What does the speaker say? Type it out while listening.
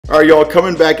Alright y'all,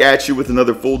 coming back at you with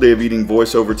another full day of eating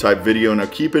voiceover type video. Now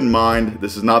keep in mind,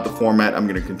 this is not the format I'm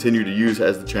going to continue to use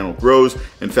as the channel grows.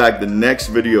 In fact, the next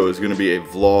video is going to be a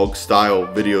vlog style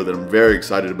video that I'm very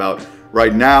excited about.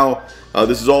 Right now,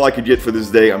 this is all I could get for this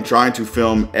day. I'm trying to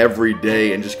film every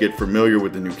day and just get familiar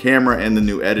with the new camera and the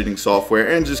new editing software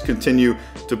and just continue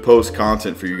to post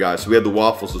content for you guys. So we had the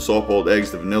waffles, the soft boiled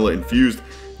eggs, the vanilla infused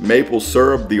maple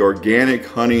syrup, the organic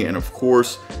honey, and of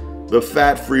course, the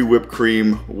fat-free whipped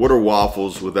cream. What are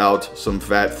waffles without some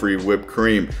fat-free whipped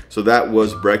cream? So that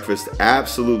was breakfast.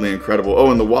 Absolutely incredible. Oh,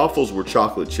 and the waffles were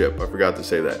chocolate chip. I forgot to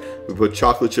say that. We put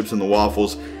chocolate chips in the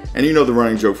waffles. And you know the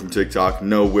running joke from TikTok,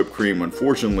 no whipped cream,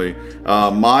 unfortunately.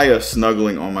 Maya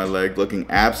snuggling on my leg, looking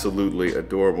absolutely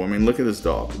adorable. I mean, look at this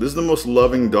dog. This is the most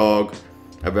loving dog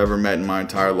I've ever met in my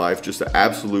entire life. Just an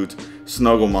absolute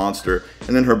snuggle monster.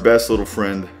 And then her best little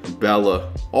friend,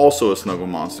 Bella, also a snuggle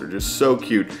monster. Just so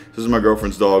cute. This is my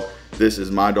girlfriend's dog. This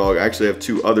is my dog. I actually have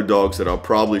two other dogs that I'll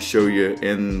probably show you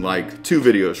in like 2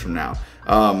 videos from now.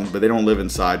 But they don't live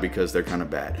inside because they're kind of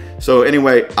bad. So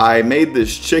anyway, I made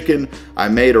this chicken. I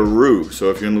made a roux. So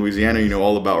if you're in Louisiana, you know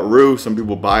all about roux. Some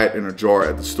people buy it in a jar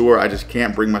at the store. I just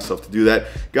can't bring myself to do that.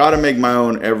 Gotta make my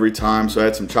own every time. So I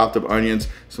had some chopped up onions,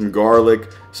 some garlic,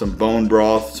 some bone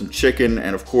broth, some chicken,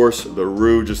 and of course the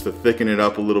roux just to thicken it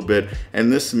up a little bit.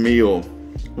 And this meal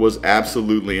was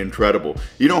absolutely incredible.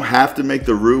 You don't have to make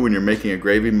the roux when you're making a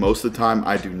gravy. Most of the time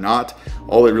I do not.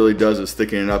 All it really does is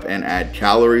thicken it up and add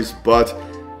calories, but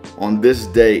on this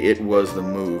day it was the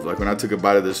move. Like when I took a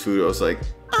bite of this food, I was like,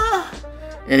 ah.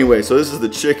 Anyway, so this is the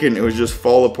chicken. It was just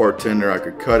fall apart tender. I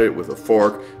could cut it with a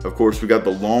fork. Of course, we got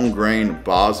the long grain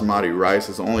basmati rice.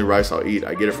 It's the only rice I'll eat.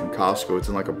 I get it from Costco. It's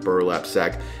in like a burlap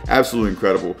sack. Absolutely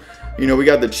incredible. You know, we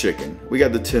got the chicken. We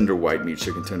got the tender white meat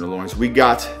chicken tenderloins. We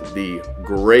got the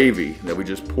gravy that we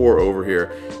just pour over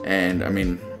here. And I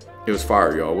mean, it was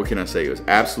fire, y'all. What can I say? It was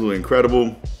absolutely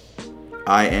incredible.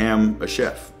 I am a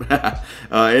chef.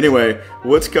 Anyway,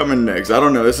 what's coming next? I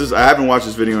don't know. I haven't watched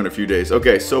this video in a few days.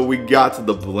 Okay, so we got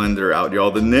the blender out, y'all.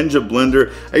 The Ninja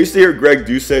blender. I used to hear Greg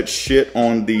Doucette shit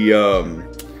on the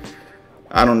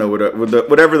I don't know,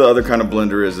 whatever the other kind of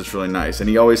blender is, it's really nice. And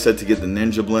he always said to get the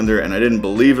Ninja blender, and I didn't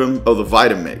believe him. Oh, the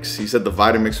Vitamix. He said the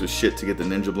Vitamix was shit to get the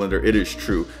Ninja blender. It is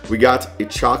true. We got a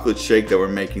chocolate shake that we're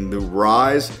making. The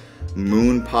Ryse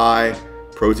Moon Pie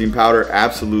protein powder,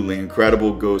 absolutely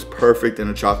incredible. Goes perfect in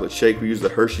a chocolate shake. We use the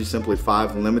Hershey Simply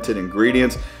 5 limited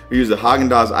ingredients. We use the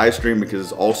Haagen-Dazs ice cream because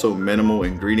it's also minimal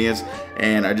ingredients.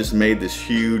 And I just made this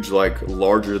huge, like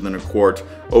larger than a quart,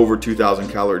 over 2,000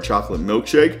 calorie chocolate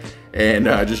milkshake. And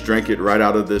I just drank it right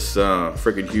out of this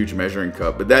freaking huge measuring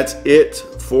cup. But that's it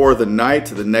for the night.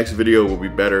 The next video will be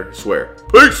better, swear.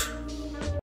 Peace!